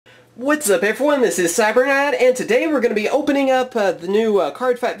What's up everyone, this is Cybernad, and today we're going to be opening up the new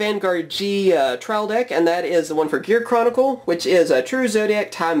Cardfight Vanguard G trial deck, and that is the one for Gear Chronicle, which is True Zodiac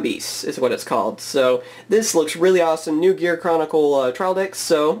Time Beast, is what it's called. So this looks really awesome, new Gear Chronicle trial deck,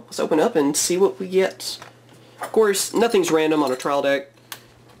 so let's open up and see what we get. Of course, nothing's random on a trial deck,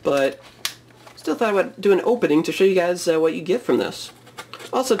 but still thought I would do an opening to show you guys what you get from this.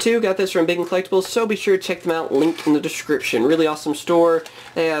 Also, too, got this from Big and Collectibles, so be sure to check them out. Link in the description. Really awesome store.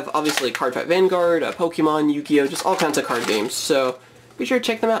 They have, obviously, Cardfight Vanguard, Pokemon, Yu-Gi-Oh, just all kinds of card games. So, be sure to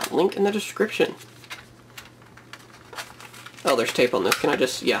check them out. Link in the description. Oh, there's tape on this. Can I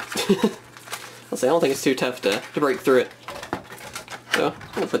just... yeah. I'll say, I don't think it's too tough to break through it. So,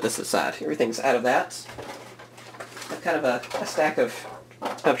 I'm going to put this aside. Everything's out of that. I have kind of a stack of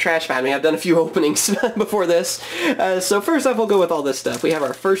trash behind me. I've done a few openings before this. So first off, we'll go with all this stuff. We have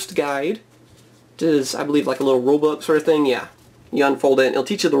our first guide, which is, I believe, like a little rule book sort of thing. Yeah, you unfold it, and it'll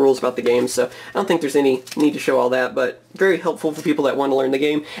teach you the rules about the game, so I don't think there's any need to show all that, but very helpful for people that want to learn the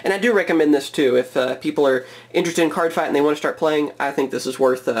game. And I do recommend this, too. If people are interested in Cardfight and they want to start playing, I think this is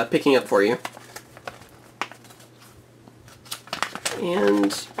worth picking up for you.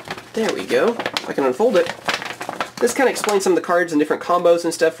 And there we go. I can unfold it. This kind of explains some of the cards and different combos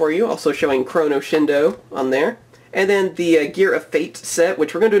and stuff for you, also showing Chrono Shindo on there. And then the Gear of Fate set,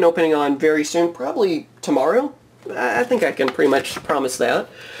 which we're going to do an opening on very soon, probably tomorrow. I think I can pretty much promise that.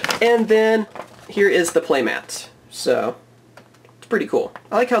 And then here is the playmat. So, it's pretty cool.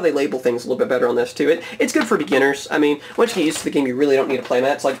 I like how they label things a little bit better on this too. It's good for beginners. I mean, once you get used to the game, you really don't need a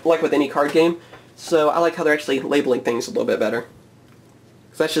playmat. It's like with any card game. So I like how they're actually labeling things a little bit better.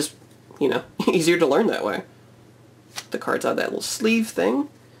 Because that's just, you know, easier to learn that way. The cards out of that little sleeve thing.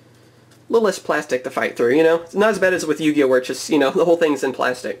 A little less plastic to fight through, you know? It's not as bad as with Yu-Gi-Oh! Where it's just, you know, the whole thing's in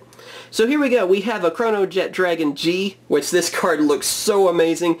plastic. So here we go. We have a Chrono Jet Dragon G, which this card looks so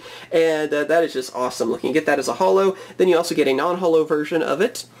amazing, and that is just awesome looking. You get that as a holo. Then you also get a non-holo version of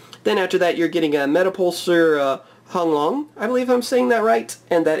it. Then after that, you're getting a Metapulsar Honglong, I believe I'm saying that right,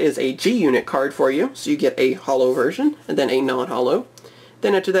 and that is a G-Unit card for you. So you get a holo version, and then a non-holo.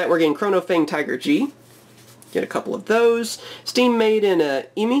 Then after that, we're getting Chrono Fang Tiger G. Get a couple of those. Steam made in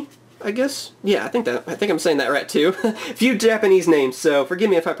Emi, I guess. Yeah, I think I'm saying that right too. A few Japanese names, so forgive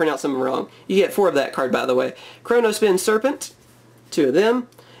me if I pronounce them wrong. You get 4 of that card, by the way. Chrono Spin Serpent, 2 of them.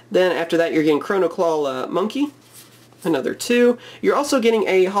 Then after that, you're getting Chrono Claw Monkey, another 2. You're also getting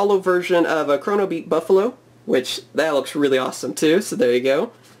a holo version of a Chrono Beat Buffalo, which that looks really awesome too. So there you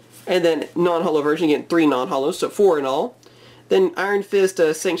go. And then non-holo version, you get 3 non-holos, so 4 in all. Then Iron Fist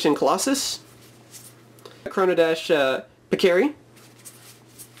Sanctioned Colossus. Chrono Dash Picari,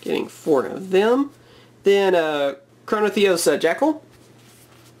 getting 4 of them. Then Chrono Theos Jackal,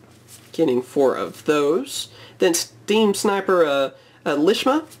 getting 4 of those. Then Steam Sniper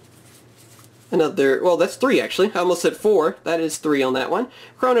Lishma, another, well that's 3 actually, I almost said 4, that is 3 on that one.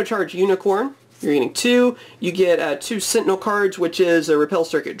 Chrono Charge Unicorn, you're getting 2. You get 2 Sentinel cards, which is a Repel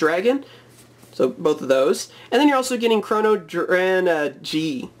Circuit Dragon. So both of those. And then you're also getting Chrono Dran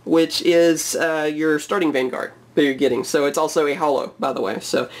G, which is your starting Vanguard that you're getting. So it's also a holo, by the way.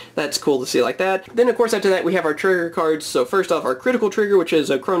 So that's cool to see like that. Then of course after that we have our trigger cards. So first off our critical trigger, which is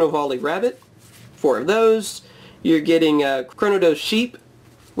a Chrono Volley Rabbit. 4 of those. You're getting Chrono Dose Sheep,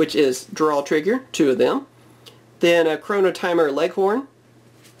 which is draw trigger. 2 of them. Then a Chrono Timer Leghorn,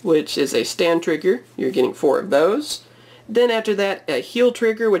 which is a stand trigger. You're getting 4 of those. Then after that, a heal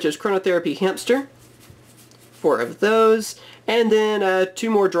trigger, which is Chronotherapy Hamster. 4 of those. And then 2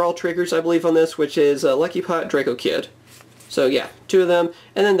 more draw triggers, I believe, on this, which is Lucky Pot Draco Kid. So yeah, 2 of them.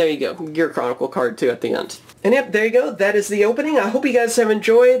 And then there you go, Gear Chronicle card too at the end. And yep, there you go. That is the opening. I hope you guys have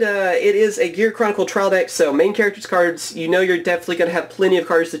enjoyed. It is a Gear Chronicle trial deck, so main characters cards, you know you're definitely going to have plenty of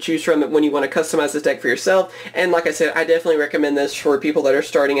cards to choose from when you want to customize this deck for yourself. And like I said, I definitely recommend this for people that are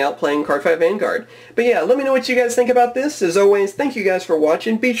starting out playing Cardfight Vanguard. But yeah, let me know what you guys think about this. As always, thank you guys for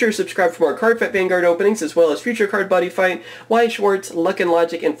watching. Be sure to subscribe for more Cardfight Vanguard openings, as well as future Card Buddy Fight, Wyatt Schwartz, Luck and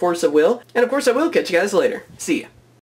Logic, and Force of Will. And of course, I will catch you guys later. See ya.